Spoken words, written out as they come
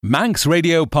Manx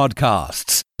Radio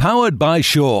Podcasts, powered by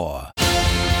Shaw.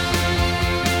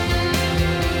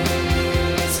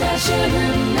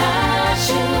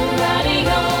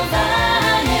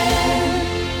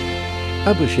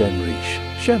 Abbyr Shen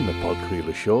Reesht, Shen the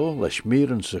podcreel Shaw, les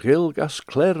mieren se gil gas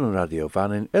claren radio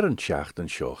vanin an shacht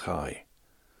and Shaw chai.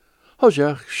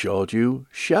 Hojach shawdu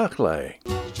shachlei.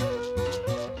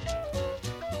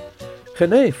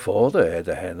 Gene father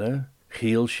de henne,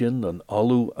 Gielshin and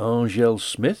Olu Angel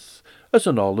Smith, as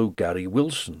an Olu Gary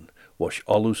Wilson, was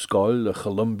Olu Scoil a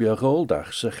Columbia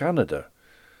Goldach se Canada.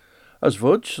 As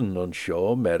Vudson on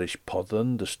Shaw merish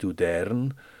podden de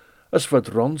studeren, as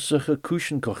wat ronsige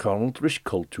kuschen kochonald rish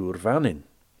cultuur vanin.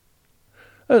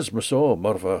 As me so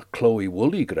morva Chloe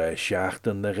Woolley grey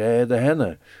shachten de gay de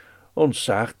henne, on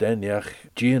sagt denjach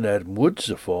Jean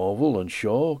Moodse favel en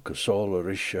Shaw kasola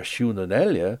rish a shunen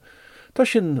elia,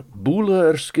 tashin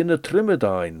boele skinne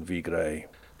trimmedine wie grey.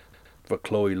 Va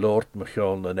Chloe Lord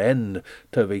mechon en en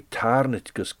te we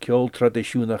tarnit gus kjol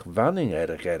traditionach vanning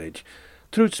gerrig,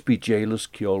 truts bi jailus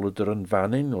kjoleder en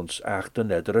vanning ons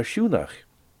achten edder a shunach.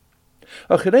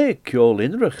 Ach gene kjol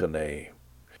inrich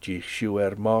Gich shu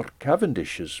Mark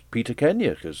Cavendish's, Peter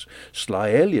Kenyach's, Sly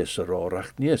Elias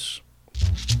orach nies.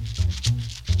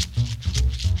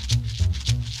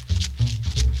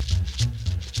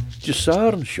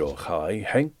 Jesaren sjo chai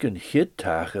henk en hid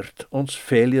tachert ons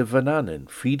velje vananen,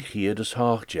 feed hiedes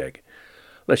haagjeg.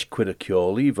 Les quid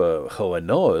kjoli va go en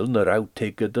oil naar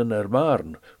outteken den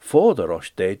marn, vorder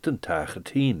os deten tachert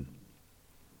heen.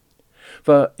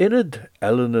 Va inned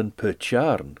ellen en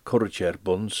pertjarn, corriger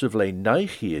buns of lay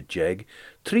neichie jeg,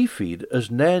 feed as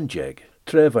nanjeg,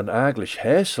 trev an aglish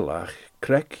heselach,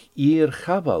 krek eer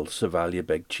chabal se valje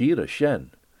beg chira Shen.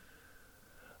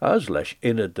 As lesh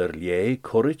inned der lie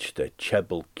corrich de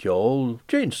chebel kjol,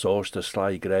 Jane sauce de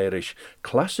sly greirish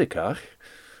classicach,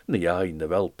 ni ein de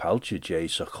wel paltje jay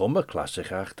se chumme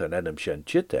classicach den enem Shen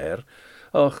chiter,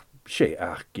 ach she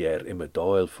ach ger imme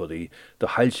doil for de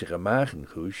heilsige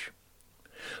magengoes.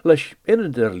 Lesh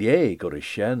inned der lie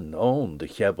gorish Shen on de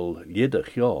chebel liede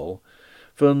kjol,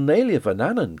 van nelie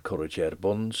vananen corriger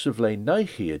buns of lay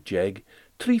neichie jeg,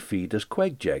 feed as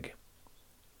quegjeg.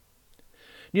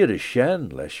 Nier is Shen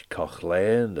lesh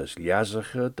kochleen as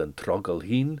liazige den trogel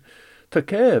heen, te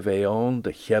keer we on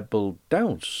de chebel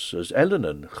downs as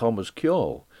ellenen chommes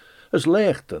kjol, as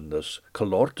lechten as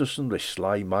colortussen rish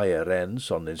sly meier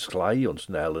ens on in sly ons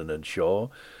nellen en shaw,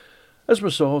 as me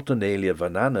soort een elie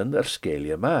vananen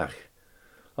skelie maag.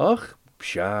 Ach,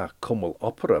 sja, kummel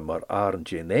opera maar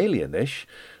arnje in alien ish,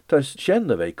 tas Shen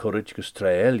de we courage gus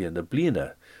tre alien de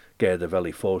bline, geide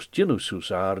veli fos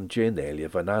ginusus arnje in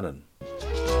elie vananen.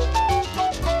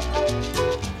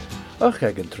 Ach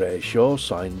egen tre shaw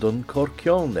sein dun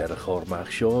corcion chormach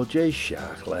shaw jay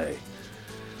shach lei.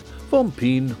 Von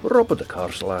pien robbe de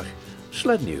karslach,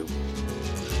 sled new.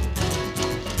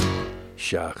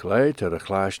 Shach lei ter a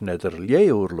clash neder lie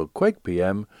oorlog queg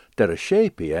pm, der a she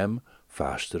pm,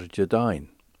 faster jedine.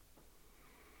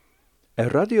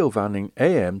 Radio vanning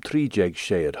AM 3 jeg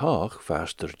she at hoch,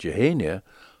 faster jehenia,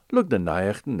 lug de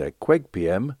naechten de queg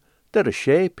pm, der a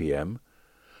she pm,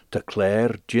 te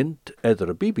Clare Jint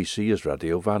edder a BBC as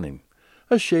radio vanning,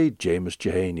 as she James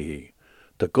Jehani,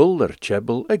 te gull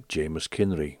chebel eg James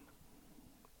Kinry.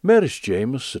 Meris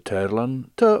James Saterlan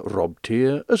te Rob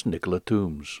Tier as Nicola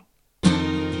Toombs.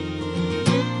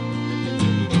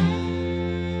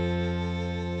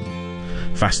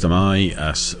 Fast am I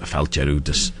as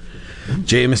Falcherudus.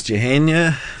 James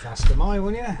Jehania. Fast am I,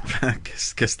 won't you?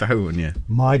 Kiss the who, won't you?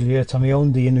 Mildly, Tommy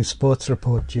owned the new sports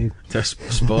report, you. The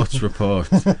sports report.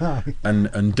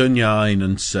 and Dunyain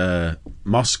and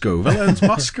Moscow. Well, it's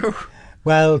Moscow.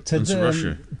 Well, to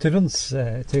Russia. To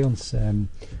uns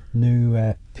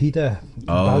new Peter,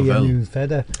 well. new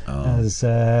Feder, as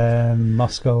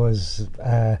Moscow as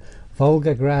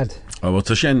Volgograd. Oh, well,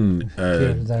 to Shen,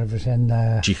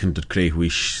 Chicken did Craig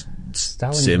wish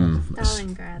Sim,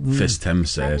 Fist him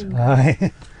said.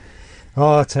 Aye.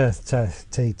 Oh,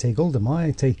 te gulda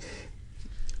mai, te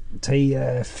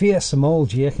fierce mol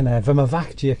jiekene, vim a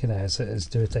vac jiekene as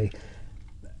do te.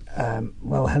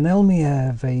 Well, hanelmi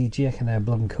ve jiekene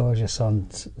blum koja son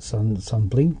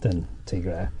blinkten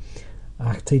tigre.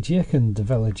 Ach te jieken de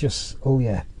vella just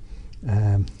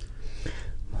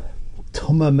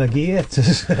Tumma McGeert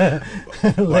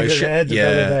like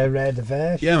red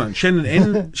affair. Yeah man, Shen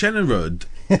and Rud,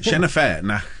 Shen affair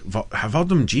nach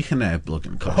havadum jichene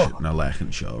bluggen kosh na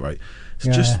lechen show, right?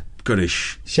 It's just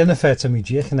goodish. Shen affair to me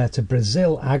jichene to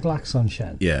Brazil aglax on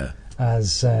Shen. Yeah.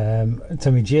 As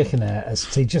to me jichene as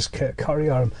to just carry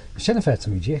on Shen affair to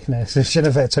me jichene so Shen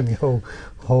affair to me ho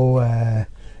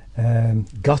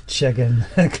gotcha gan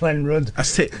Glen Rudd.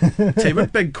 As te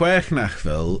ryd big quech nach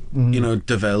fel, you know,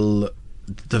 de fel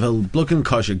bluggen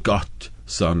cosje got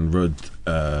son rud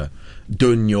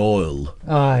dunioil,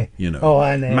 Aye. you know,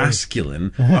 I know.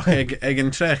 masculine. Och eg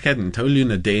yn trech edyn,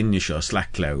 tawliwn y Danish o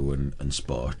slaclaw yn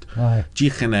sport. Aye.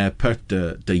 Gichan pert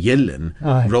de yillin,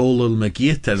 Aye. rolul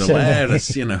magita the Sure.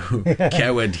 laris, you know,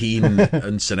 cewed hin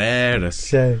yn syneris.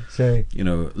 Sure. You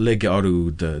know, lig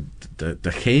oru de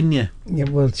chenia. Yeah,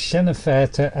 well, Shen fair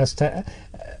as to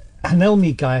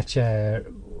Hanelmi gacha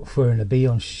for an be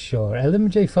on shore.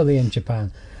 LMJ for the in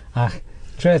Japan. Ach,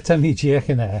 tre Tammy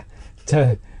Jekene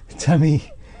to me,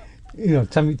 you know,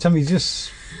 Tammy just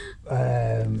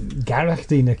Garach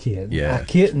Dina Kian. Yeah. A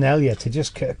Kate and Elliot to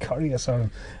just curry us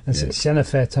on and Yeah. Shen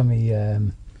fair Tammy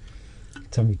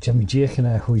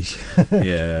Jekene which.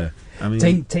 Yeah. I mean,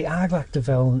 Te aglach de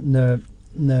vel na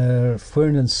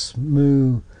furnan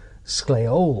smoo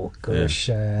skleol gurish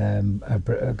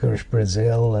gurish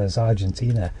Brazil as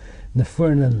Argentina na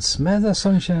furnan smedda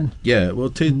sunshine. yeah, well,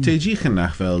 te gichan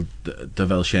nach fel de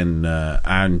vel shen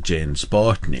Arn Jane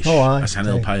sportnish. Oh, aye, as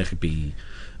hanel te. paich be,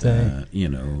 you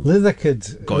know,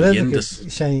 Litherkid Goyendas.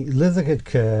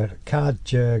 Ker card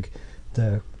jug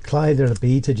the Clyder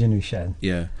beta genu shen.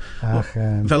 yeah. Ach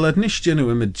Fel ad nish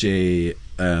genu image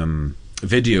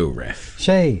video ref.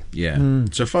 Shay. Yeah.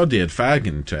 So far they had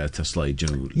fagen to slide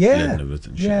genu. Yeah. And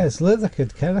Yes,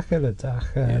 Litherkid Kerachid ach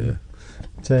Yeah.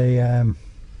 te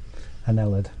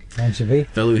Hanelad. And she be.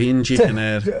 Fel hin gichan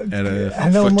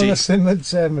Hanel footy. Mona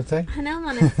Simmons Mate. Hanel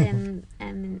Monasin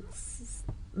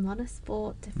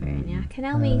monosport different.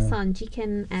 Canal me son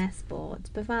Jikin air sport,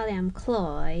 Bavaliam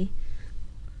Cloy,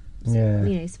 Yeah.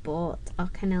 you know, sport, or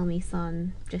Canal me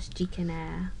son just Jikin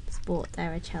air sport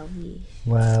era Chelsea.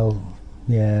 Well,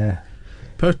 yeah.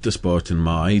 Pert de sport in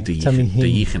my de Tammy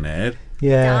Heen. gichan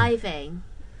Yeah. Diving.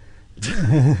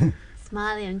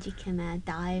 Smiley on Jikin air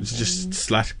diving. It's just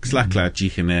slacklat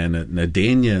gichan na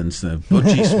Dania and na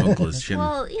budgie smugglers. Shin.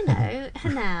 Well, you know,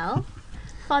 Hanel,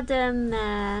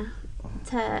 Fodem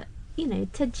to, you know,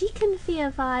 to Jikin Fia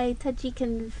Vi, to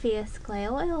Jikin Fia Sklay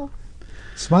Oil.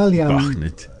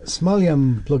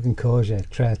 Smaliam plug and koja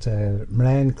tret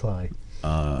mren clay.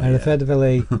 And if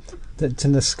edveli to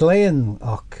na sklein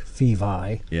och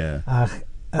fivi Yeah. ach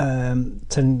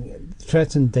ten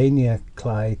tret and dania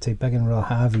clay te begin ro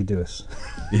havi dus.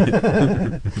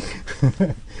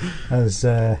 As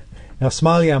now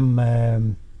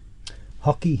Smaliam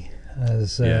hockey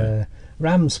as Yeah.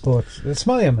 ram sport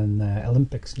Smaliam and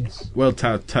Olympics yes. Well,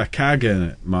 ta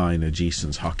kaga mine a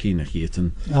Jason's hockey na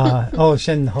hieten.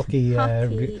 Shen hockey,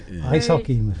 Hockey. ice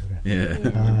hockey. Yeah.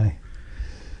 Aye.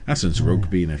 That's since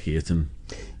rugby na hieten.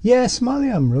 Yeah,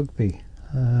 Smaliam rugby.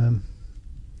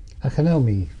 I can know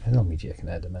me Jake and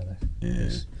Adam Yeah.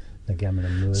 the gammon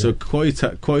and So quite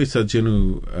a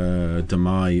genu de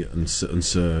mai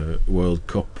and World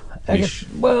Cup.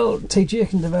 well, te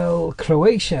Jake and Devel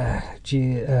Croatia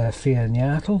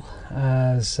Fianyatel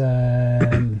as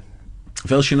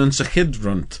Velschen and sa kid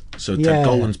runt. So ta Yeah.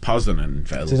 Golan's Poznań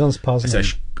vel. It is ons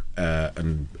Poznan.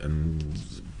 and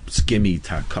skimmy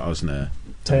ta Kosna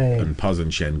Te. and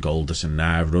Poznań Shen Goldus and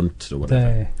na runt or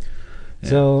whatever. Te.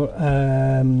 So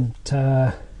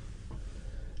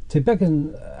te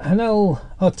begin Hanel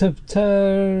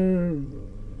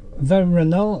ver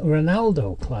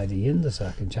Ronaldo Clyde in the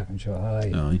second championship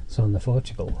high Aye. so in the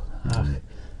Portugal.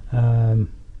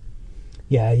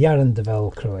 Yeah, Yaran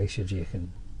Devel Croatia Jikin.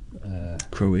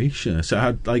 Croatia. So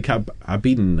had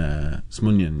been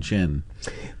Smunyan Shen.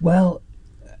 Well,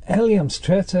 Eliam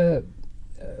Streta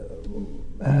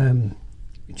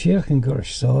Jikin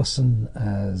Gurish Sausen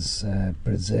as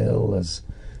Brazil as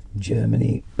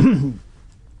Germany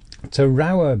to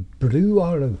Rawa Brew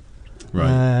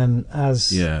Right. as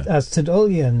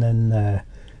Tadolian and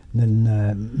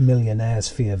millionaires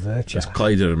via virtue. As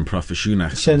Kleider and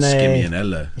Professionach Shane- Skimmy and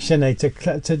Ella. Shane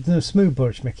to the smooth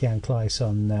Burch McKean Kleis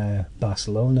on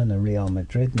Barcelona and Real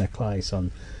Madrid and Kleis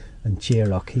on and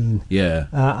Chirokeen. Yeah.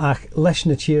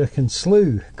 Leshna Chirakan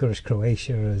slew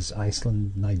Croatia as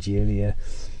Iceland, Nigeria,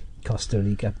 Costa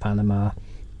Rica, Panama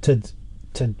to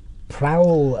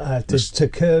prowl to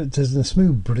the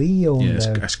smooth brie on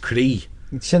As Cree.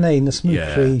 Shane the smooth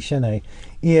Yeah. free Shane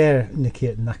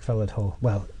Nikit Nakfelled Ho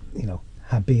well you know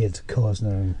Abbyr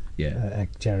Kosner and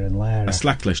Jaron Lair A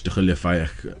slacklish de Chulia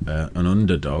Fayach an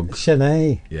underdog.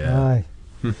 Shane Yeah. aye.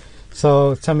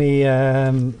 So Tommy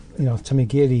Tommy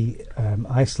Geary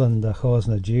Iceland a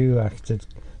Kosner Jew acted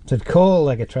to call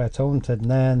like a tratone to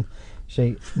nan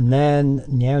she nan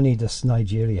nyowni das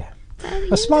Nigeria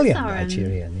a small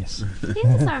Nigerian yes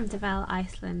Here's arm devel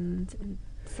Iceland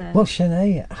So. Wel, Shen,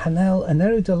 hanel, yn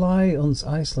erw dy lai ons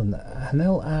Iceland,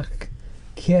 hanel ac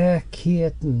cia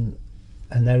ciet yn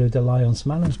erw dy lai ons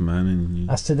mannen. Man,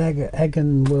 As to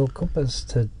egen World Cup as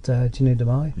to Ginu de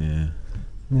Mai. yeah.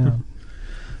 Yeah.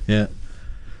 Yeah.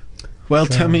 Well,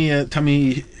 So- Tammy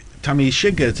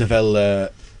Shiga to fel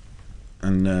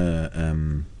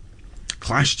yn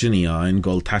clastion ni ein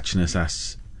gol tachnes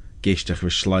as geistach fy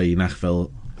slai nach fel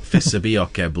fissa bi o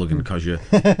keblug yn cosio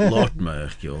lot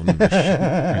mych gion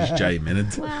ys jai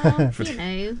minute. Well,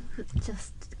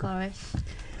 just gorish.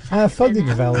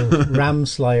 Foddig fel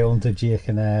ramslai ond y diech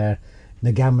yn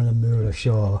na gammon y mŵr o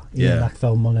sio. Yeah. Nach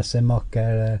fel Monas Imok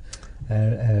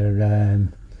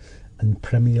yn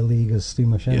Premier League as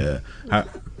dim o Shen. Yeah.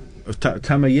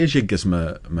 Tam ysig ys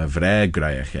ma vre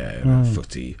graich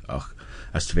footy och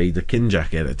as te veid de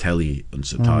kinjach y teli yn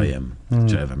sytaim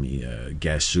tref am I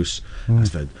gesus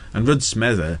as fed and rud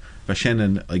smedde va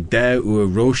shen like there u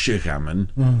rosje gammon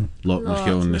lot nog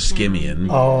gewoon na skimmian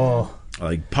Oh,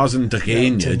 like passen de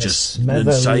geen Ja, just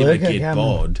smedde een cyber lurge kid gammon.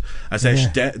 bod as es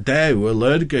there u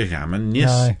lurge gammon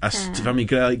yes Aye. as van mi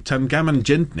like tam gammon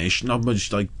gentnish not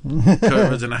much like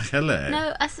curved and achille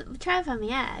No, as tref am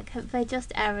I eg, fe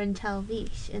just Erin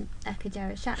Chelvish in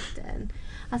Ecadera Shackton.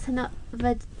 As hynna,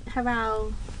 fe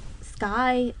haraw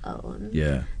Sky own.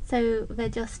 yeah So fe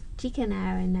just jikin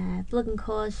Erin Blug and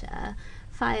Corsia,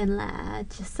 Fai and Le,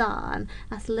 Jason,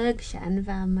 as Lurgshen,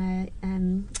 vam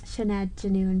Sianed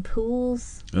Janu and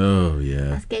Pools, oh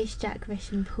yeah as Geish Jack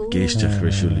Rish and Pools. Geistach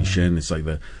Rishuli Shen. It's like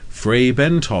the Frey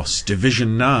Bentos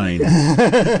Division 9.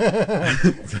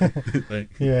 Like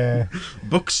yeah.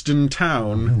 Buxton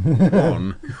Town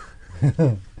 1.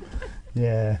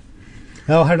 Yeah.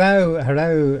 No, haraw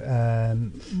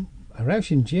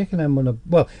sy'n diech yn mwyn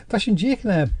well, fa sy'n diech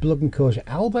yn blwg yn cwrs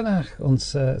albanach ons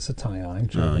sa tai ein,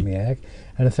 trwy mi eg,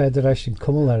 and y federation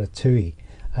cwmwl ar y twy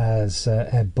as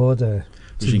border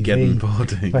Was she getting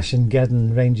body? fa sy'n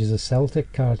gedden Rangers of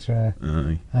Celtic cartra.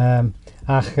 Aye.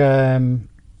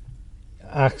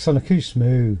 Ach son y cws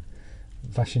mw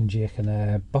fa sy'n diech yn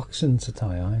boxing sa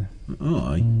tai ein.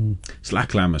 Oh, aye.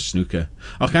 Slacklam a snooker.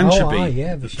 Och, and should be.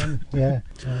 Yeah, fa sy'n, yeah.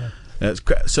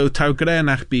 So, tau gre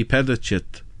nach bi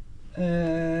pedachit.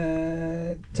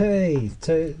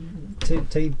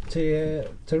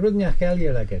 Te rydniach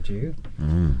elier ag edw,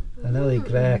 an eli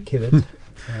gre cyrryd,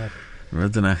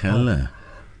 Rydyn nach helle.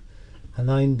 an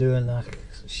ein dwi'n ach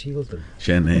shielden.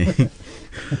 Shen, eh?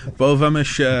 Bo,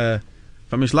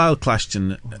 famish lal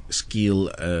clastion skill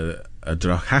a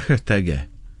droch hacher tege.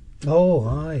 Oh,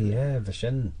 aye, yeah, fy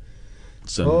sy'n.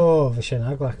 So, Oh, fy sy'n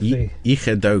aglach fi. ich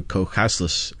daw co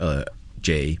haslas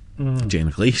Jay. Jane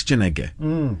Gleistion ege.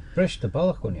 Brish de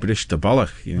bolach gwn i. Brish de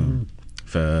ballach, you know.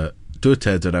 För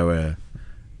dote der our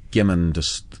gimmen de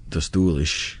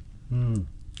stoelish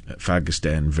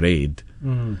fagesten vred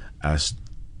as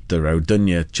der our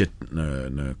dunja chit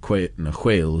na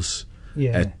quails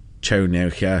Yeah, chow now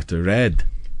chat red.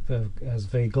 as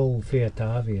fe gol fi at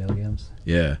afi, Eliams.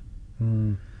 Yeah.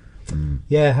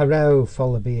 Yeah, haraw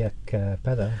follabi ac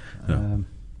peda.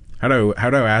 How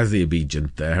Azzy be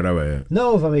gent there? How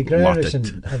No, fa mi greris Lot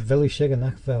yn fili sig yn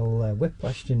ach fel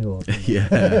whiplash dyn nhw.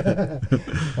 yeah.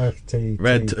 Ach, te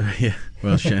Red yeah.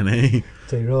 Well Shen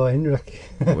ro unrach.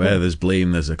 where there's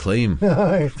blame there's a claim.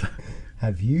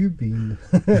 Have you been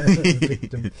a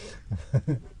victim?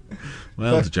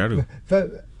 Well the Jaru.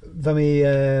 Fa mi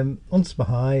ons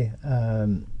mahai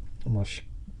mosh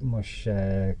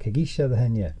kagisha the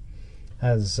henya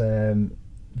as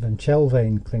van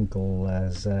Chelvain Klinkle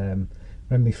as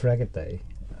Remy Fregate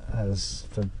as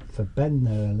for Ben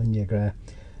Linya Gra.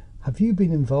 Have you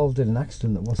been involved in an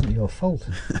accident that wasn't your fault?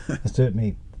 As do it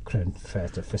me crown fair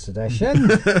to Fissadeshen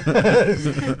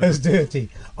as dirty.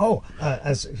 Oh,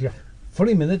 as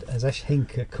funny minute as Ash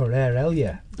Hink Correr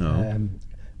Elia.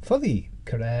 For the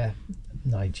Correr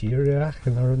Nigeria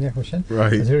and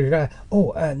Right.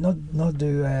 not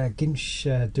do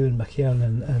Ginch doing Machian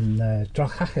and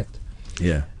Drochachet.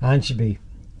 Yeah. And she'd be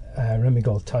Remy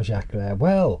Gold Tojak there.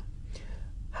 Well,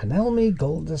 Hanelmi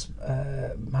Goldus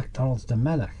McDonald's de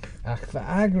Menach ach for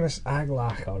Agris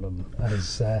Aglach on them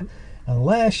as and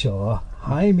Leshaw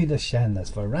high me the Shen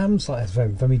as for Rams as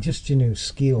for me just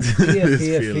skill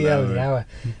fear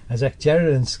as ek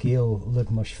Jerry and skill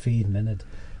look much feed minute.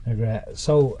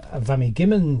 So Vami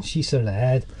Gimmon she said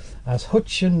ahead as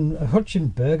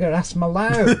Hutchin Burger as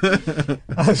Malau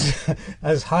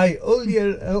as high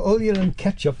Ullier and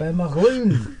ketchup and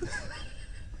Maroon.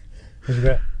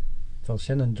 Fel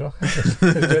Shen and Droch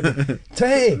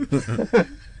Tay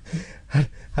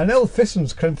Hanel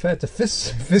Fissums cryn fair to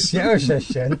Fiss Yao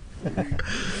Shen.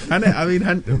 I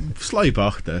mean, slight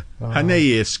achter. Han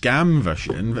a scam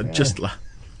version, but just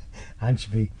And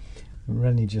should be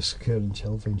Rennie just curling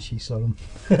children, she saw them.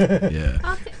 Yeah.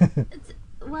 Okay.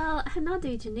 Well,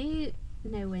 hanadu janu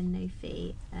no win no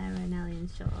fee an alien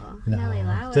sure. Nelly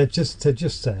Lauer. They're just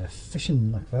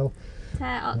fishing like well.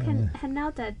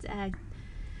 Hanadad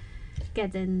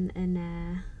gedin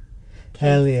in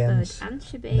Aliens. And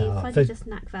should be No, probably just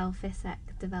knack vel fisek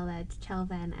developed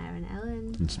chelven Aaron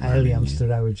Ellen. Aliens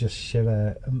that I would just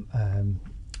share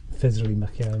physically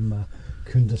make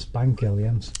Kundus Bank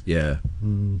aliens. Yeah.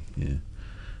 Yeah.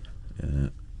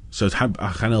 So it's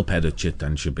chanel peda chit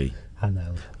and should be.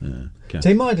 Hanel. Yeah.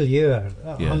 They model year.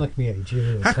 Yeah. Unlike me age.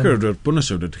 Hacker er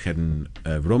bunnes o'r gedyn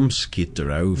rumskit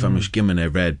yr aw, fa mis gymyn e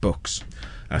red books,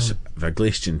 as fa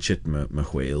gleistyn chit my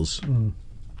whales,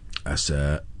 as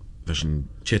fashion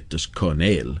chit as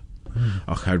cornel,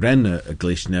 och ha renne a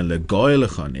gleistyn e goyle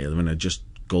cornel, when I just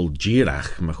gold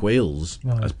girach my whales,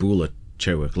 as bula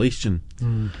chow a gleistyn.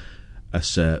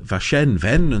 As fa Shen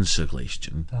ven yn sy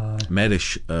gleistyn,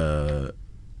 merish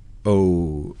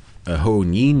o a ho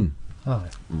nien,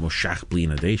 mo shach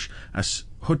blin a deish, as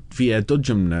hut via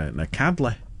dudjum na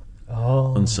cadle,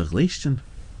 yn sy gleistyn.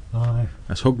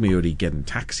 As hug me already getting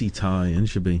taxi tie and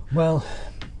should be. Well,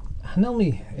 and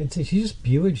only it's just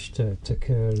bewitched to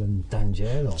curl and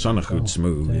danger. Son a good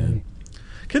smooth, yeah.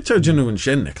 Kid how do you know in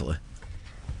Shen, Nicola?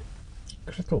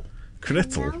 Crittle.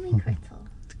 Crittle.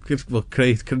 Well,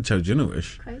 crate, kid how do you know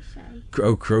ish? Crochet.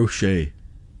 Oh, crochet.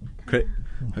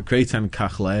 Crate and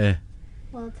cachle.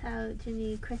 Well, tau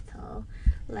janu crittle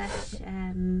lesh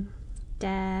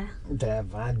der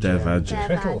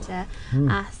Vadja.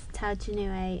 as tau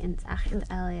janu int acht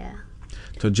elia.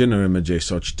 To jinu image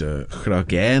such the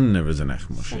chragen there is an ech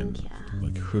machine. Thank you.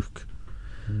 Like hook.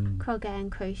 Crochet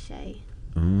and crochet.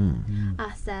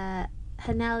 As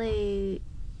hanelu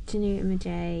janu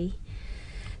image.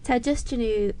 Tau just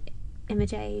janu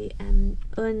image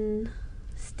un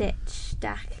stitch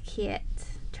dak kiet.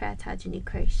 Tau janu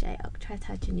crochet or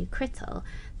tau janu crittle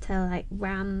to like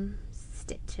ram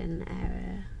stitching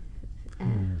error.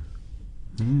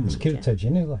 It's cute to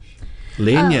Ginny Lush.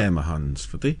 Lenya my hands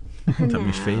for the. Tam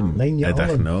is fame. Lenya I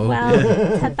don't know.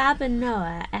 Well, ta bab and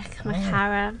Noah ech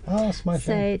machara. That's my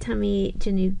So tammy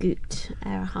janu goot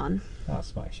erahon.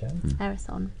 That's my Shen.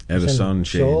 Erison. Erison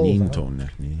she Shawl, neen though. ton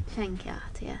ni. Thank you,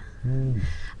 yeah.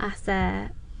 As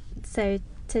so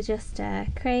to just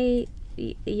create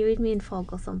you read me in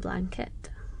Fogels on blanket.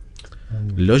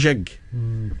 Lujig.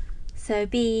 So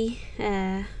be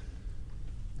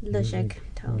lujig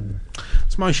tone.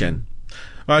 It's my Shen.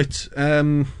 Right,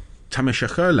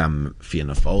 Tamashachurlam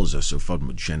Fianna Falls, so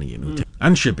Fodmud Shenny, you know.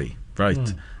 And should be,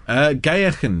 right.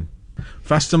 Gayachen,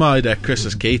 Fastamide,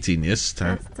 Chris's Katie, yes,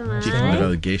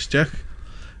 Jikin Geistach.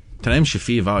 Tanem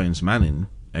Shafi Vions Manning,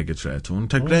 Egetreton,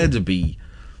 Tagreda be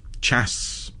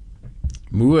Chas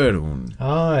Muerun.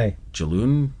 Aye.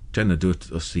 Jaloon, Jenna do it,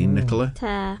 Osteen Nicola.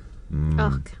 Ta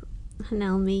och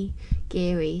Hanelmi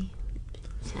Gary.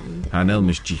 Hanel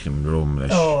mis Jikin Rome,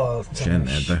 Oh, Shen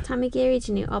Edda. Tammy Gary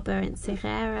janu ober in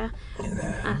Sigera.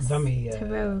 As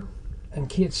Taro. And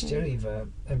Kate Sterry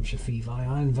Shafi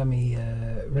Vion Vami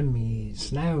Remy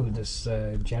Snow this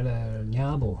Jella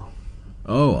Nyabo.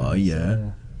 Oh,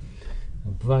 yeah.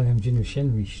 Valium Jinu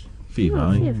Shen Reesht.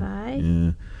 Fivi.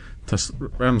 Yeah. Tas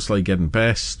Rams like getting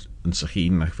best and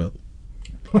Sahin, I felt.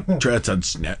 Dread had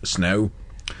snow.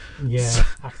 Yeah,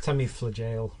 Actami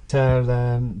flagell.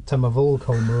 Tamavol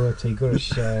Colmura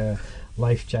Tigurish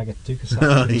life jacket Dukas.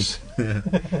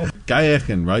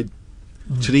 Gayachen, right?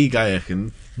 Three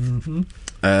Gayachen.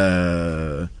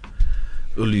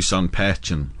 Ulusan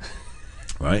Petchen,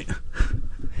 right?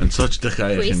 And such the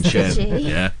Gayachen Shen.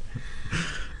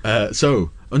 Yeah.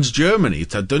 So, uns Germany,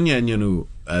 ta dunyan you know,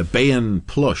 Bayan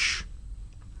plush.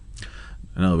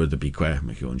 In other words, to be quiet,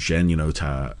 make your own Shen, you know,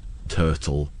 ta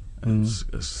turtle.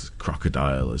 As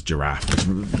crocodile, as giraffe, as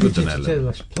good to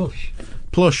know.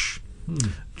 Plush.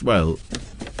 Well,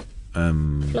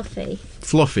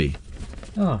 fluffy.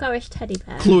 Oh. Gorish teddy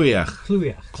bear.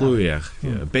 Cluiach.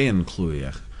 Yeah, Bayan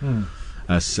cluiach.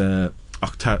 As ta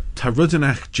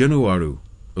rudenach Januaru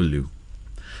ulu.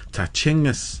 Ta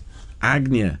chingas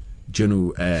agnia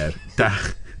Janu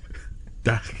dach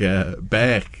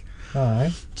bech.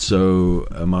 Aye. So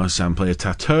my sample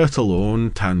ta turtle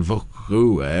on tan vok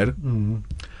ruer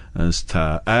as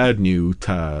ta adnu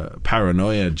ta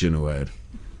paranoia genuer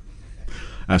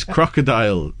as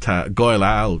crocodile ta goil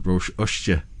al rosh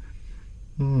ushtje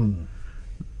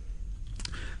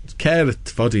Kert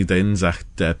foddy denzach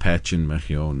de petchen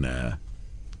mechion na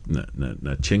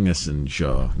chingas and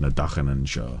shaw na dachen and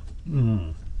shaw.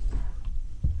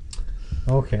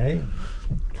 Okay.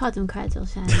 Cardum cradle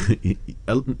Shen.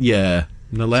 Yeah,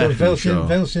 Na So lech seo.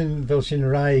 fel sy'n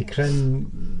rai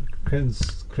cryn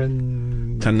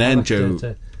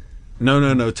Tanenjo.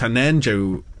 No.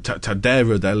 Tanenjo. Ta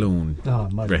derod elwn. Oh,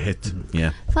 my Rehit.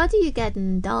 Yeah. How do you get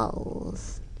in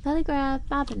dolls? Telegraph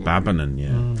Babanin. Babanin,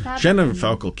 yeah. Shen yn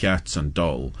focal cats an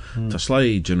dol. Ta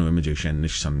slai jyno imagew shen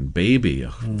nish san baby.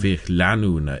 Ach fych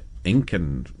lanw na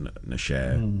incan na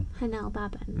share. Hanel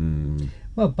Babin.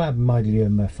 Wel, bab maidli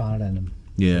yma far enam.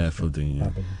 Yeah, foding,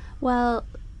 yeah. Well,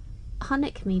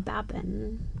 Honik me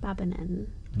Babinin.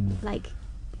 Like,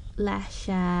 lesh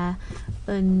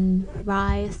un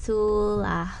rai sul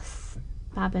as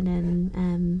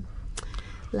Babinin,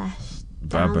 lesh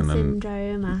Down Babin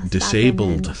syndrome as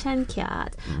disabled. Shen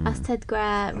Kiat as Ted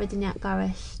Gre Ridinyak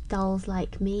Garish dolls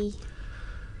like me.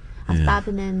 As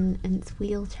Babin in its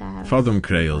wheelchair. Fodum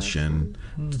creol shen.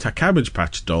 Ta Cabbage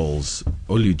Patch dolls.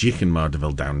 Olu jichen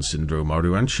mardevel Down syndrome.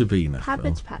 Oru an shabina.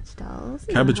 Cabbage Patch dolls.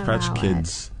 Cabbage Patch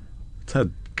kids. Ta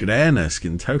grena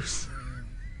skin toast.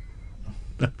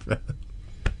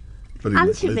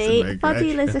 Anchovy,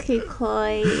 body lizaku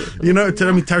koi. You know,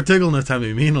 tell me tartiggle na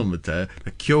tami minol mate.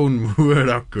 A kyon muer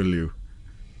akulu.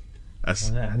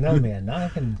 As I know me a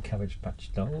nagan Cabbage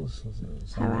Patch dolls.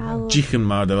 Harau. jichen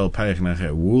mardevel peich na ge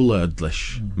woola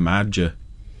adlish madja.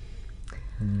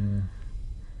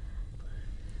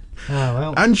 Ah,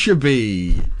 well.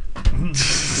 Anshabi.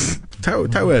 Tau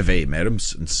efe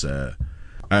merums and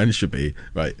Anshabi.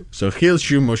 Right. So heel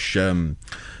shumush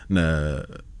na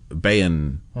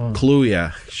bayan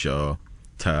cluiach sho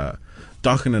ta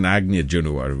dochan an agnia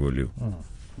junu ar wulu.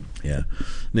 Yeah.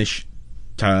 Nish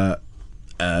ta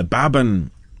baban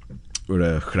ur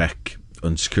a chrek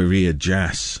un scuria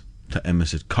jazz ta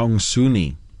emesit Kong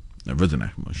Suni na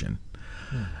rudanach moshin.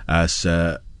 As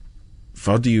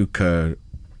fodiu ker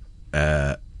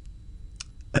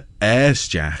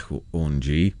jach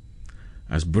onji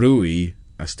as brui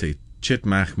as te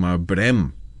chitmach mar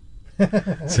brem.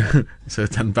 so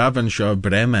tan baban sho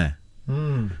breme.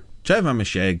 Trev am a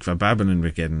sheg va baban and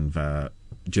rigen va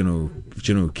juno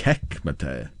kek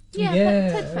mate.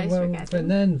 Yeah, well,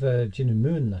 and then the Gina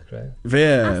Moon, like, right?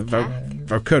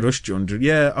 Va kurush jundr.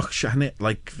 Yeah, ach shahne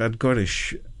like vad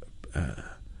gorish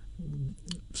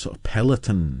sort of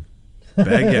peloton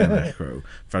bega nachro.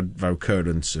 Va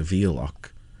kurrens a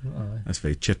vielok. As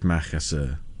ve chitmach as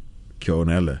a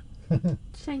kionella.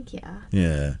 Shankia.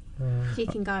 Yeah.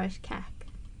 Jikin Garish Kek.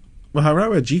 Well, how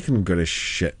are Jikin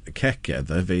Gurish kek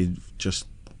they just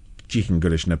Jikin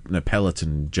Gurish na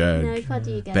peloton jerk. No, how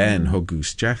do you get Ben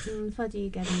Hugus Jack. How do you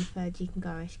get in for Jikin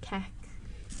Garish Kek?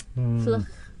 Fluch.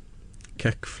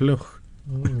 Kek fluch.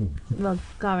 Well,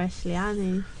 Garish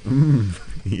Lianu.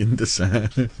 In the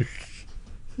sand.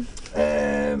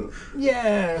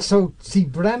 Yeah, so T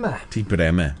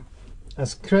Breme.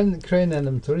 as crane and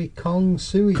them three Kong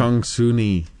Suni. Kong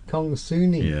Suni.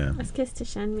 Yeah. As kiss to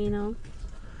Shen Mino.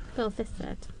 Bill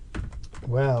Fisted.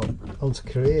 Well, ons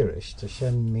careerish to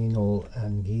Shen Minol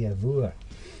and Gia Vua.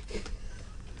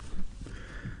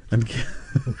 And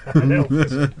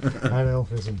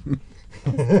Elfism.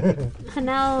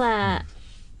 Hanel,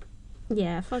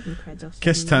 yeah, fucking credos.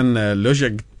 Kestan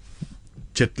lujag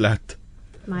chitlat.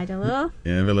 Maidalo.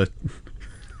 Yeah, will it?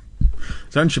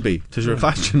 Zan should be. Tis your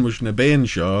question was na bain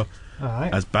shaw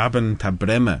as Baban ta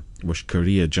Breme was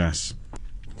Korea jazz.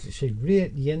 She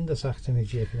read Yendas after me,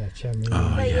 Jake, and Chemi.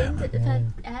 But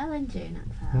Ellen June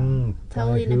at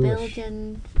Totally in a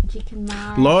Belgian, Jikin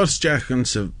Mar. Lars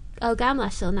Jachens of Oh,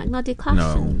 Gamlashel, not do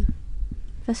Clashon.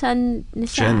 For Shen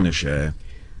Shen Nisha. Nisha.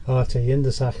 Oh, to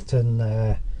Yendas after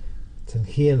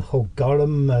he and Ho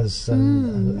Gorum as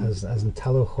in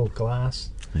Tallow Ho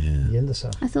Glass. Yeah. Yendas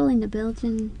after. I thought in the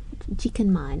Belgian, Jikin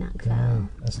Mine at Vel.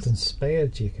 As in Spare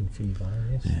Jikin Fever,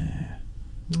 yes. Yeah.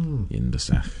 In the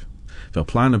Sach. Fel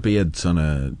plan a beard son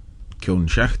a Kyon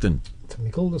Shachten. To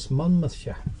me call this Monmouth,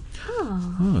 yeah.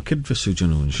 Oh, kid for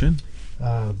Sujan and Shin.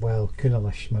 Well,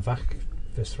 Kunalish Mavak,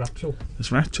 this Rapture.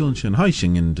 This Rachel and Shin. Hi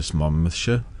singing this Monmouth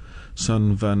Sha.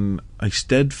 Son van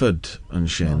Eistedford and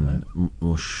Shin.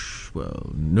 Mush,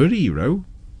 well, Nuri Row.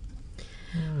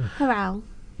 Harau.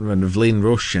 Van Vlein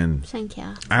Roshen.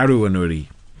 Shenkia. Aru and Nuri.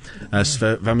 As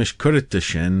Vamish Kurita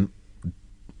Shin.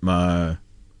 Ma.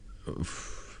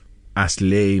 As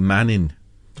lay manin.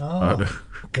 Oh,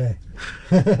 okay.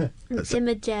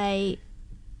 Dimmer J.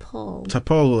 Paul. Ta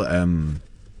Paul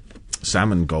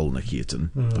salmon goal na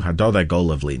Keaton. Had dod a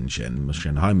goal of lean shin, mas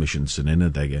shin high mission sin in a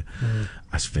dege.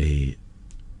 As ve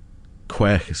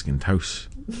quech is gint house.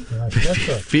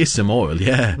 Fe some oil,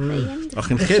 yeah. Och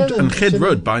an chid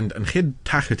rud bind an chid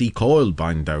tachet e coil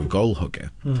bind our goal hugger.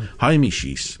 High me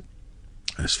shees.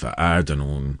 as fa ardan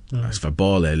on, as fa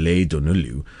ball leid on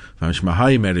ulu, fans ma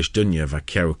hai merish dunya va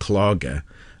cew clogge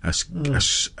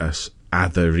as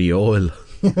adder riol.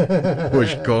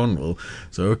 Wish Cornwall.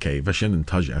 So, okay, va shin yn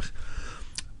tajach.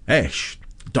 Esh,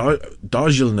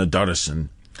 dajil na Dorison,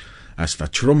 as fa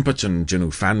trumpet and genu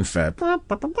fanfare,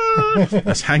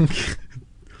 as Hank,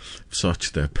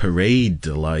 such the parade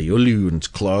lai ulu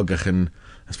and clogachen,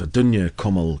 as fa dunya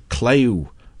kummel clew,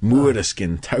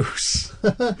 moereskin taus,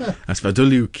 as fa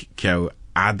dulu cew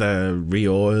adder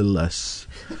riol, as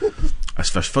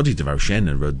fa foddy de vau Shen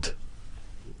and rud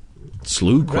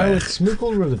slug Wel, wech.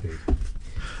 smwgl rydw i.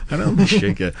 I don't know,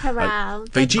 sugar. Hurrah.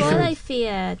 Fe Fe gorau fi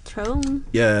trom.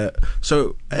 Yeah,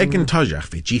 so ag yn tajach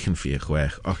fe jichen fi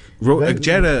chwech och ag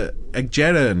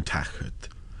jera yn tachyd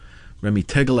remi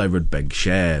tegel I rud beg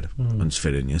share ons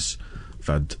fyrinius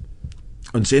fad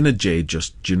ons in a j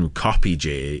just junu copy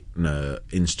j na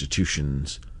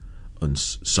institutions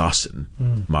ons sassen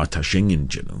ma ta shingen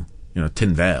junu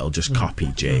tin vel just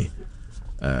copy j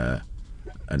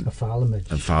A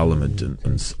Parliament. en Parliament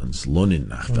ons lunin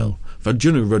nach vel fad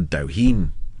junu rud daw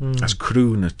hin as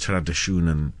crew na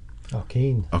tradisjonen O,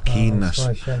 Keen. as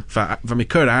fa mi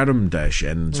cur arum da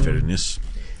Shen fyrinius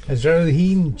Is rhaid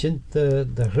hi'n jint the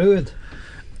rhywyd?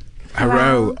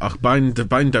 Haro ach bain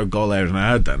daw gol an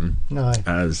adan Aye.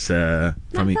 as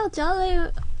Na mi fel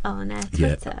jolw on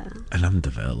Twitter. an am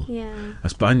vel Yeah.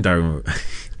 as bain daw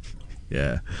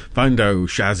bain daw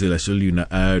shazil as ulu na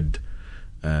ad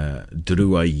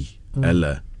druai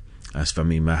ella as fa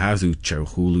mi ma hazu chow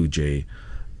hulu j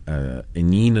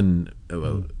ininen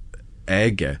wel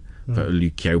ege fa ulu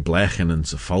cew blechen yn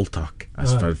sa faltak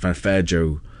as fa fejo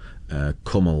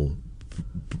kummel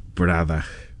bradach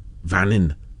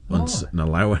vanin ons na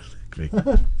lawen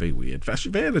very weird fa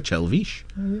ver a chelvish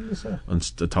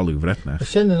ons de talu vretnach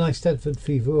Shen yn Eisteddfod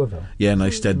fi fwr fel. yeah and I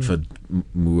Steadford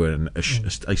moor and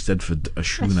I Steadford a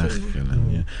shoenach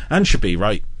yeah and should be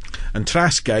right and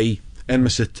tras guy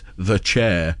enmesit the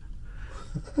chair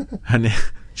and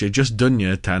she just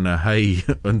dunya tan a hai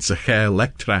ons a chair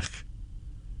lectrach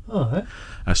Alright.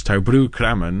 as tau brew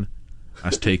cramen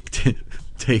as take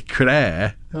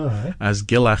cre Alright. as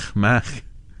gilach mach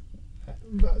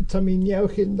Ta mi'n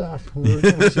iawch yn dach.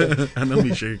 and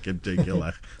only sure can take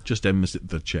gilach just enmesit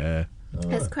the chair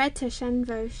Ys cred to Shen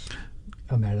Roche.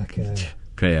 America.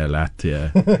 crea lat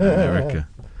yeah America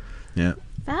yeah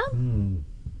Fel?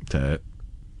 te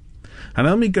and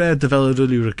I'll me glad developed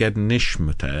ulu get nish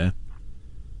mate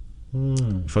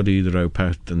for the either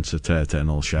part and sa te en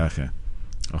all shacha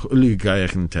och ulu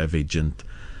gaich en te vigent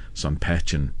some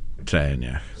petchen train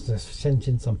yeah Shen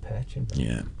jint on patch.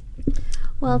 yeah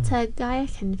Wel, te gaia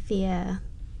can fi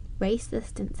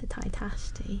racist yn sa tai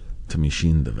tashti. to me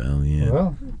shin the vel yeah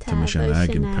Well, to me shan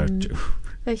agin pertu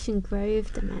Ocean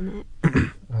Grove dy minute.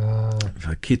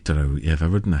 fa kitro yeah fa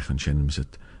rudnach an shen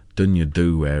sit dunya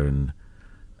do an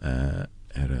a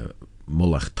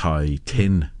mullach tai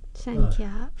tin Shen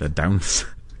Kiat. the downs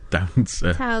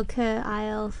Tau cyr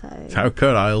ail fo. tau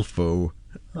cur aisle fo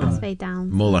As fe down.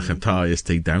 mullach a tai is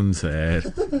take downs air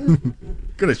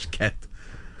goodish ket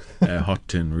hot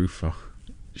tin roof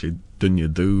she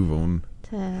dunya do von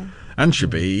and she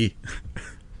be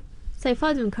So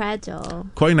fod yn credol.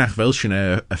 quite nach vel sin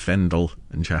a fendel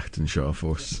and chacht and shaw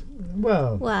force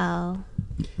well. Wel.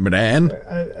 Mren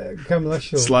Come let's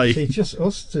show. Sly. She just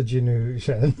us to you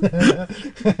Shen.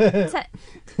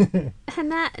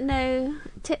 Hynna, no.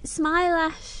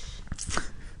 Smile-ash.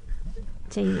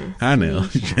 James. Anil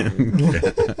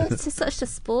It's such a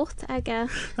sport, I guess.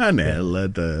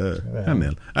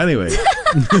 Anil anyway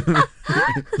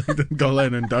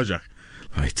Golen and Dojach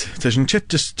right there's an chit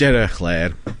just derech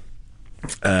lair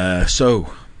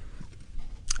so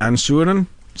Ansuren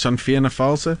san fianna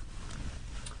falsa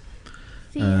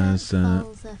Fia As,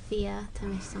 falls a fia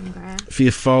Tamish Sangra.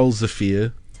 Fia falls a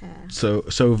fia Te. so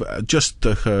just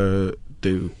the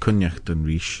cognac den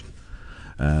Reesht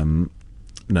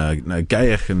na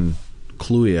gaiach yn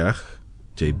clwyach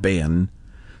je ben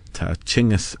ta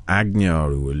chingas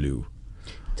agniar ulu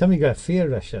Tell me got fear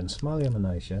Russian. Small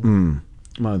am Shen.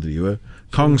 madri yw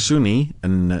Kong Suni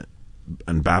yn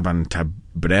baban ta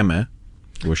breme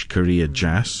wish Korea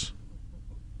jazz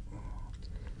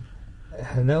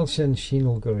Hanelshen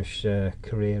Shinal Gurish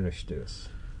careerish dus.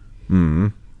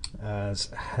 As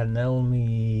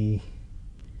Hanelmi.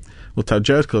 well ta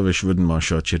jertkovish wouldn't more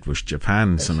shot chit was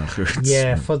Japan son of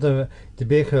Yeah, for the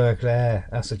baker glare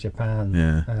as a Japan.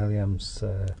 Yeah. Aliam's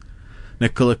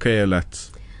Nicola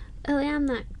Kaelat Iliam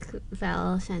that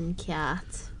fel Shen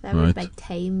Kiat. Very Right. big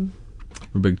tame.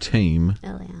 a big team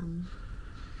Iliam.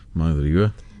 madri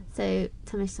yw So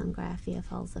Tamish Sangra fia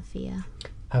falls a fia.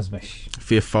 Hasmish.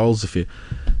 Fear falls if you.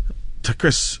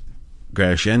 Tuckers,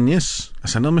 Grashenius. I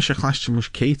said, no, Miss Clash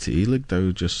much Katie, like,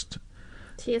 though just.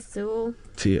 Tia Soul.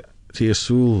 Tia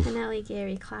Soul. And Ellie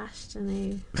Gary clashed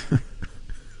and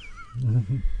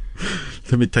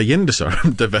Tá mi tá yndys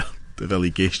o'r dy fel I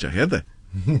geisio hedde.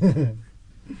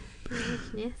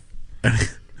 Yes.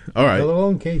 All right. Hello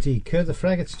on, Katie. Cur the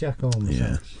Fragates Jack on.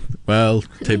 Yeah. Well,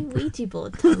 Ouija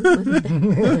board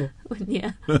tongue, wouldn't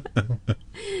you?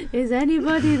 Is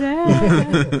anybody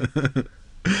there?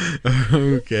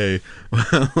 Okay.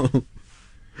 Well,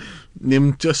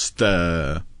 nim just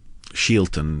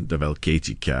Shielton de wel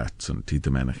Katie Cat and T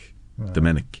Dominic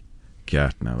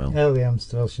Cat now wel. Ellie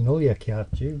Amstel Shinolia Cat,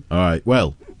 you. All right.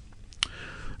 Well,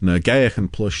 na gaich en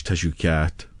plush tashu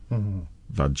cat.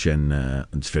 Vad Shen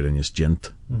en sferinius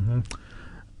gent.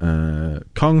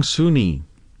 Kong Suni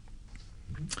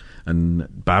en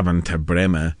Bavan te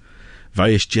Breme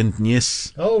Vaish gent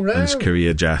nies. Oh, right. Ens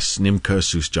Korea Jas nim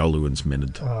cursus jolu ens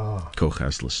minid. Oh.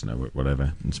 Kochas listener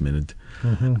whatever ens minid.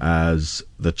 As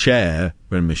the chair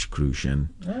when Mish Crucian.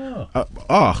 Oh.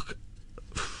 Och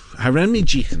Haren mi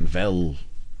jichen vel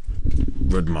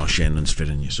Rud Marshen en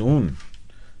sferinius own.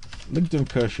 Ligdum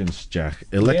Cursions Jack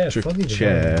electric funny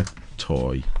chair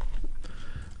toy.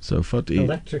 So fuddy.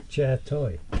 Electric chair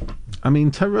toy. I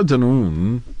mean, ta rudden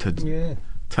own Yeah.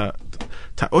 ta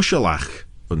ushalach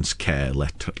uns care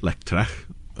lectrach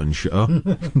unsure.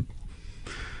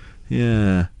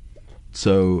 Yeah.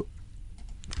 So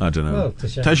I don't know. Well,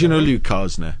 Tajino Liu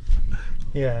Kosner.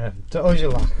 Yeah. To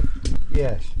Ojala.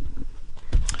 Yes.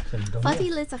 Foddy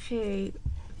lit a chu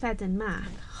fed and mac.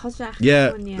 Hosrach.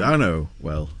 Yeah, I know.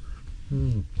 Well,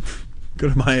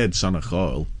 good my head son of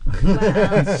Choil.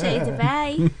 Well, shade of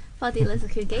bay. Foddy lit a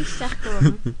chu geistach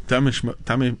on.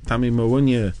 Tammy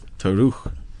Mawunya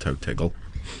Taruch Togtiggle.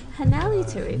 Hanelli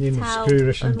to Name of tau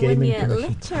Screwish and and Gaming when you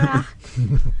Commission.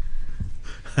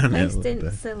 literach. Most in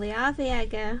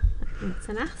Siliaviega. It's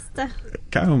an asta.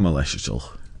 Cow malicious.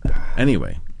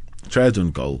 Anyway, try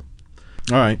done goal.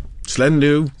 All right,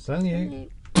 Slendu. Send you.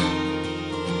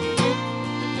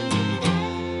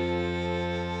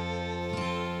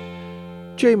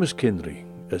 James Kinry,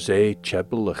 as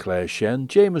Chebel a Chlai Shen,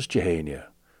 James Jehania,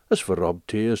 as for Rob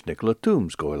T as Nicola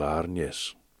Toombs goil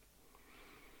Arnies.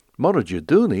 Morra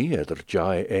Duni, eder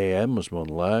Jai AM as mon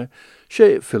lai,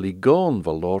 she Philly Gone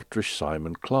Valortrish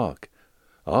Simon Clark.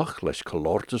 Ach, les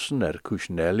Colortussen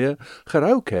Cusnelia,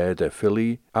 gerauke de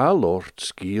Philly, a Lord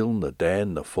Skiel na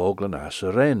den na Foglen as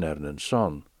a Ren en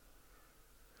son.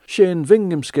 Sheen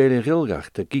Vingem Scale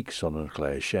Rilgach de Geekson en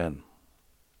Chlai Shen.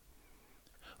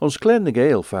 Ons kleine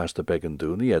geel vaste beggen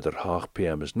doen, eder 8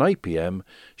 p.m. is 9 p.m.,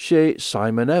 she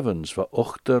Simon Evans va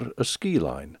ochter a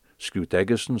skiline, Scoot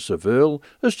Eggerson Seville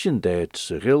as Jindeet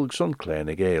Cyrilgs on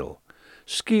kleine geel.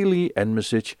 Skili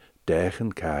enmesich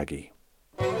degen kagi.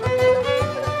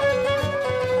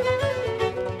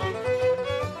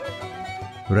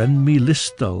 Ren mi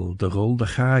listal de rol de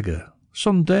chage,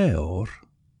 son de oor.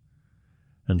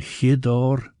 En chid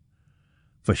oor,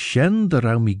 va Shen de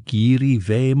rau mi giri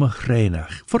ve me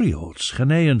chrenach, voor joods,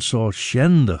 geneien so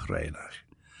Shen de chrenach.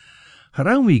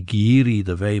 Rau mi giri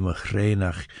de ve me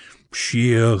chrenach,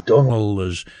 Schier dongel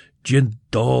as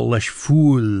jindol lesh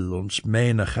fool ons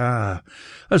menach a,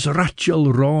 as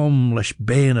ratchel rom lesh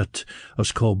benet,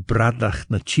 as ko bradach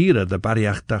na tjira de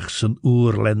bariachtach sen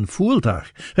oerlen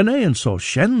foeltach, en een so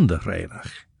Shen de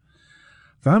chrenach.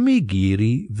 Va mi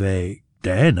giri ve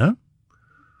dene,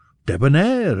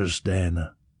 debonair as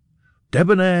dene,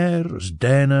 debonair as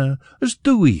dene as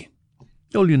doei,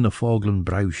 oljen de vogelen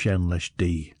brau Shen lesh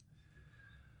die.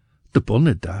 De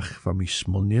bonnedag van mi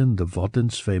smuljen de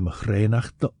voddens ve me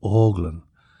chrenach de oglen.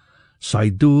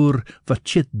 Sai door wat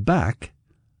chit back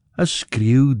as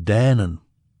skriw denen.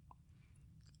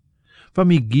 Van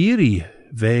mi giri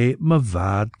ve me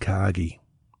vad kagi.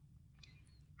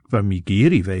 Van mi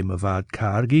giri ve me vad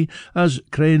kagi as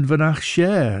krein vanach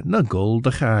share na gol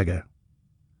de chage.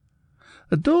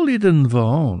 A dolly den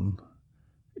vaon.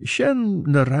 Shen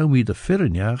na raumi de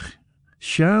firnjach,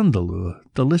 shandelu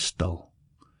de listal.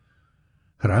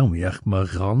 Raumiach ma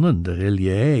gannen de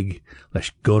riljeeg, les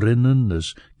gorinnen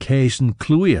as keisen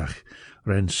kluiach,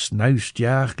 ren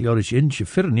snuistjaag joris inche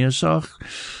firniasach,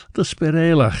 de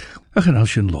sperelach, ach en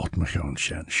als je lot me gaan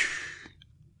Shen.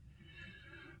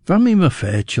 Van mi me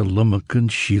feitje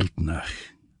lummeken shieltnach,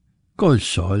 goil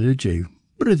soile je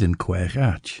bridden kwech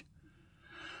ach.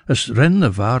 As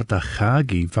renne waar da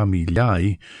chagi van mi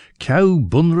lai, kou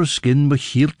bunruskin me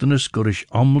hieltenis gorish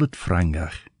omlet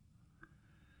frangach.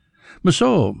 Maar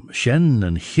zo, Shen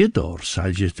en Gidor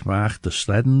saljet maag de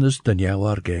sledden is den jou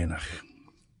argenach.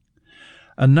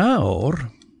 En na oor,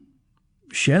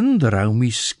 Shen derau mi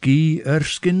ski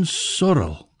erskin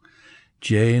sorrel,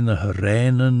 Jane a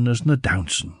herenen as na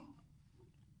downsen.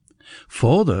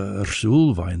 Fode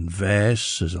soel wijn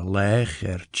wijs as a leich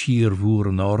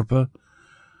tjiervoeren orbe,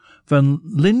 van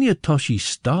linje toshi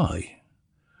stai,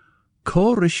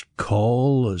 korish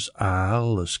kool as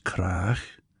aal as kraag,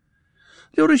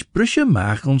 Jorish brisje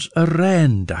maag ons a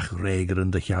rein dag regeren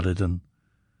de jalleden.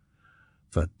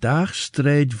 Vandaag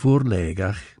strijd voor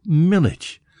legach,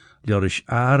 millich, Jorish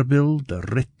aarbil de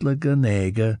ritlige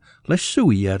nege, les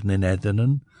suier in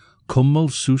edenen, kummel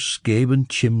soes geben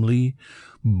chimley,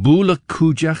 boele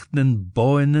kujach nen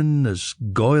boinen as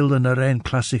goilden a rein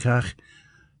klassichach,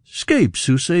 skeep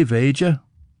soes veja.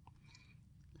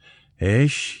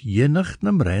 Eis jennacht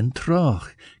nam rein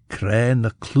trach, Krijn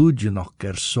na klúdje noch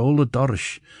sole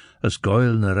dorsch, as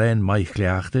goil na rein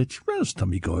meichleachtet, as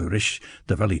tam I goirish,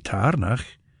 de veli tarnach.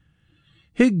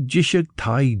 Hig jishig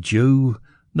tai jew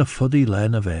na fuddy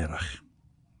len a verach.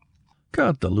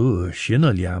 Gad de lua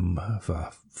shinneliam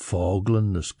va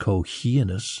foglen as co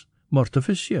hienes,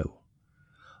 mortificio.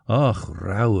 Ach,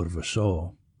 rauwer va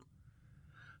so.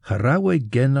 Garawe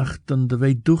genachten de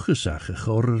wei duchesach a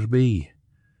chorrer bi.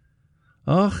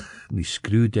 Ach, ni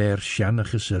screw der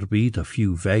shannaches erbied a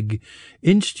few veg,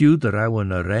 instu der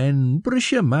ouwen a rein,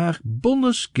 brisje maag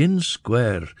bunne skin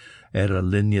square, a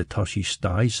linje toshi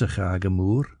stai sa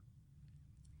chagemoer.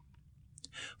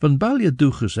 Van balje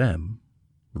duches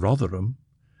Rotherham,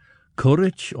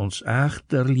 courage ons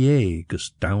achter lie,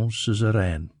 gus downs as a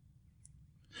rein.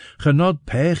 Genod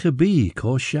pege bi,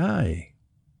 ko shai.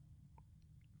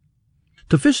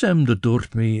 Te vis de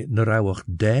doort me na rauwach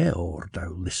or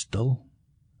dou listel.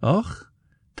 Och,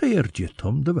 teer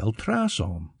jitum de wel traas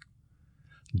on.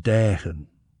 Dagen.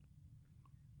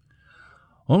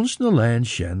 Ons na lijn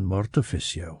Shen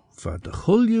mortificio, va de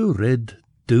chulju rid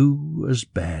du as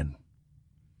ben.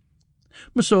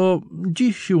 Maar so,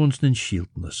 jichu ons nin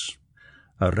shieldness.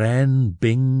 A rein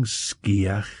bing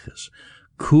skiach, as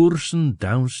koersen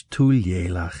downs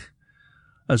tuljelach,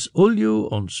 as ulju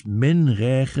ons min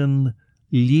regen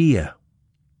lie.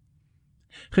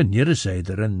 Genjere zei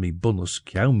er en mi bunnes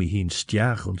kjau mi hien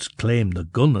stjach ons claim de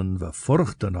gunnen va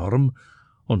forchten arm,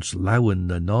 ons lauwen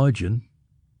de nagen.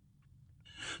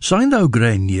 Zijn thou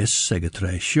greinjes, zeg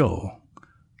trei show,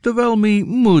 terwijl mi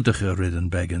moedige ridden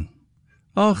beggen.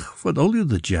 Ach, wat olje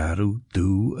de jaru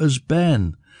du as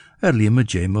ben, lieme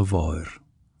jema voir,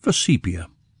 va sepia.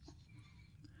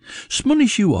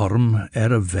 Smunnish uw arm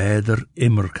a veder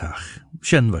immerkach.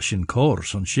 Shen was in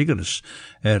koors on shigeris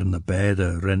na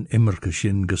beide ren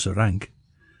immerkashin gus a rank.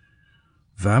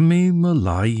 Vami me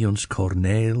lai ons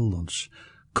corneel ons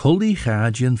kulli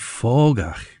chadjen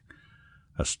fogach,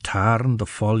 as tarn de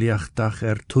foljachtach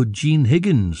tujin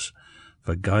Higgins,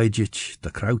 va gaidjit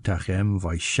de krautach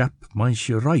vai shap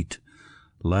manche right,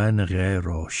 lijn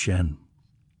ro Shen.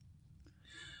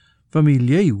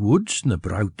 Familie woods na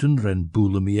brouten ren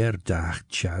boelemier dag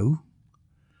chow.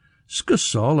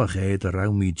 Skusalig de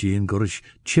rauw mi jeen gorish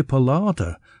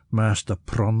chipolata, master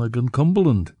Pronnig en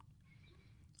Cumberland.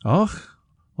 Ach,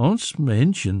 ons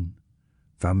menschen,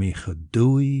 van mi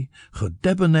gedoei,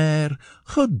 gedebonair,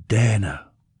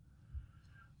 gedena.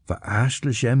 Va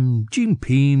aslish jeen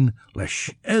peen,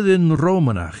 lesh edin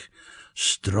romanach,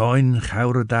 stroin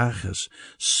gauredachers,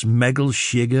 smeggel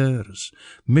shiggers,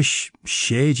 mish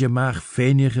shedjemach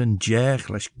fenich en jech,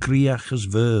 lesh kriachers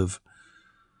verv.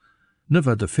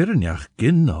 Neva de firnjach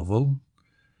gin novel,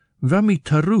 va mi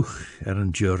taruch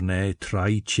een journey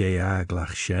trai che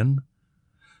aglach Shen,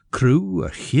 crew a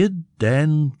chid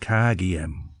den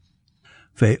kagiem.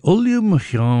 Ve ulium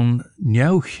gaan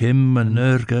njauw him en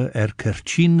urge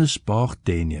kerchines bach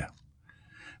denje.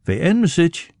 Ve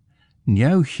enmesich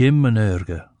njauw him en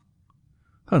urge.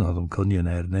 Hanadum kunjen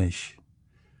nish.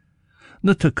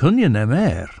 Na te kunjen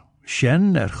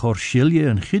Shen chorshilje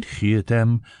en chid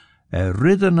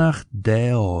riddernacht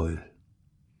de oil.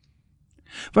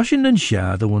 Was in den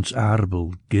schade ons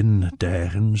arbel gin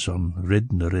dagen son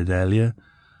ridden ridelje,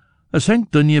 as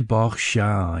henk dunje bach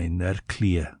shine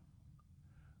klie.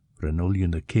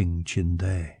 Renuljen de king chin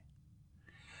de.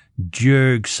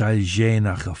 Jurg sai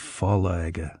jenach a folle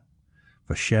ege,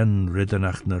 va Shen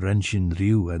riddernacht na renshin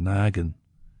riu en nagen,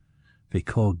 vi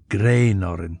ko grein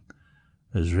orin,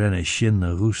 as renne shin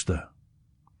a rooster.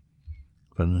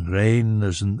 Van rein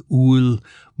as een oel,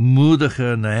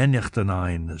 moedige na enjachten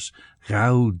ein, as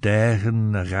gauw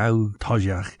dagen a gauw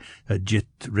tojach a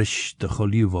jit rish de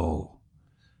choliewol.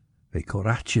 Ve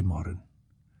koratje morren.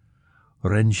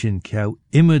 Renshin kjau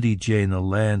immer die jane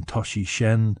leen toshi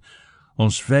Shen,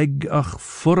 ons weg ach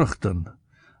furchten,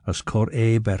 as kor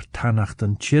ber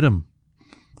tanachten chirem,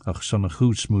 ach son a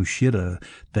goeds moe shirre,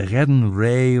 de redden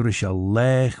reirish a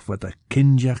lech wat a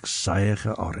kinjach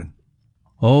saige orin.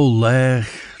 O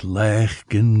lech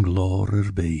gin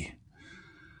glorer be.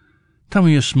 Tam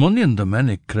je smunnion de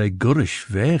mennik krijg gurish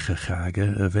wege gage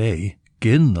a wee,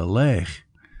 gin a lech.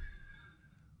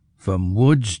 Van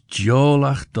woods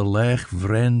jolach de lech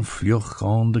vren vljoch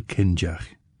aan de kinjach.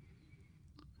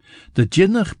 De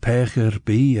jinnach pecher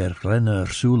be renner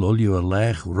soel olju a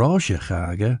lech roosje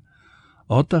gage,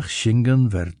 Oddach shingen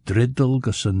ver driddel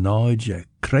gus a naid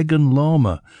kreggen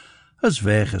lama, as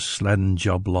vech a slen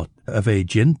joblot, a ve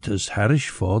jint as harish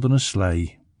fodden a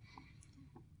slei.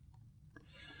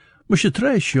 Mush a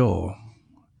tre shaw,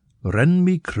 ren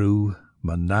mi crew,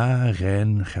 ma na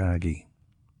gen chagi.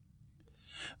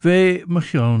 Ve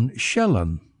machion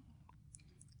shellan.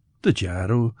 De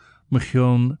jaru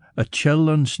machion a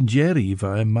chellans jerry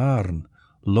va marn,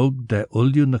 lug de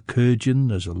ulju na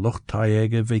kurgin as a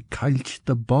lochtaige ve kailt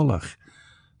de bollach,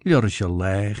 liorish a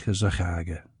lech as a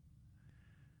chage.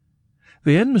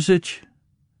 Ve enmesich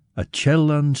a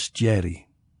chellans jerry.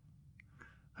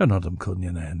 An adam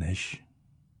kunyan enish.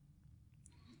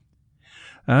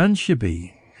 An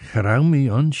shabi,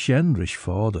 chraumi on shenrish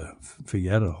fodder, for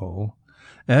yera hall,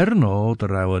 no de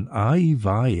rowan ai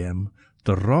vaiem,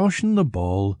 de roshen the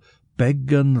ball,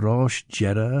 beggan rosh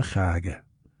jera a chage.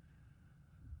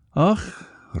 Ach,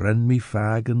 ren mi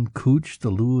fagen cooch de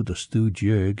loo de stu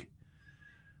jug,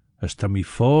 as ta mi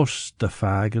force de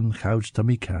fagen chouch ta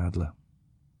mi cadle.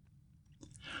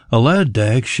 A la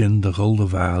dag shin de gulde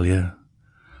valje,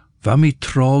 va mi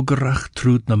trogerach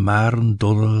trut na maren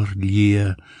dollar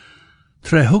lie,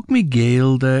 tre hook mi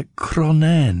geel de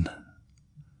kronen.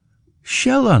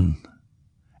 Shellan,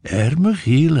 me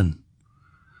gielen.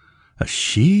 A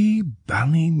she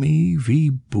banny me vi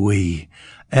bui,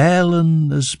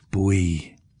 Ellen as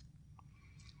bui.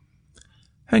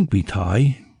 Henk mi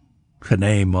tai,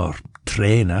 gene mor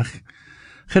trainach,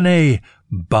 gene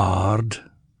bard.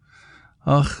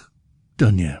 Ach,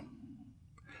 dunje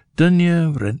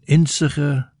ren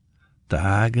insige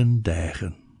dagen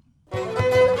dagen.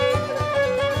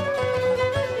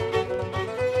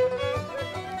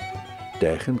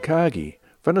 Dagen kagi,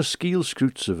 van a skiel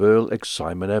scrootse veul ex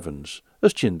Simon Evans,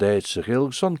 as chin deed zich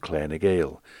heel son kleine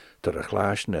geel, ter a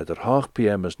glaas net 8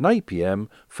 p.m. as 9 p.m.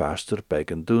 faster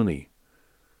beggen doenie.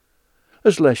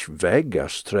 As lesh veg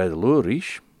as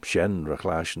tredelurish, Shen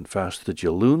reclaschen faster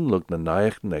jaloon luk na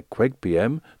 9 at 12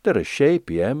 p.m. der a 6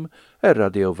 p.m.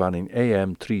 radio van in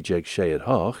AM 3 jeg 6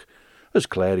 hoog, as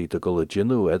clary de gulle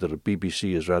jinu eder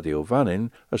BBC as radio van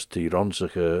in, as die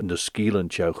ronzige de skielen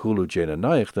chau hulu jena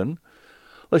 9,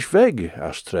 lesh veg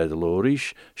as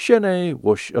tredelurish, Shene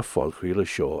wash a folkriele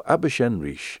show Abbyr Shen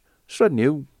Reesht. Sled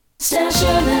new.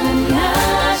 Station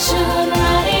Nation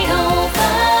Radio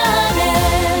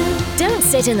Vannin. Don't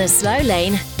sit in the slow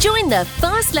lane. Join the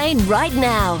fast lane right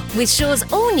now with Shaw's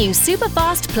all-new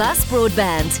Superfast Plus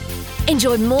broadband.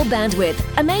 Enjoy more bandwidth,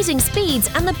 amazing speeds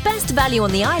and the best value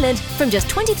on the island from just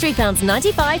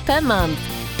 £23.95 per month.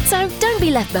 So don't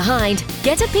be left behind.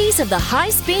 Get a piece of the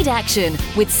high-speed action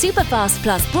with Superfast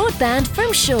Plus broadband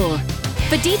from Shaw.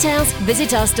 For details,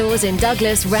 visit our stores in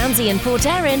Douglas, Ramsey and Port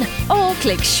Erin or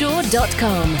click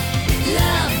shaw.com.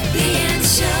 Love being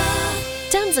Shaw.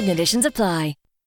 Terms and conditions apply.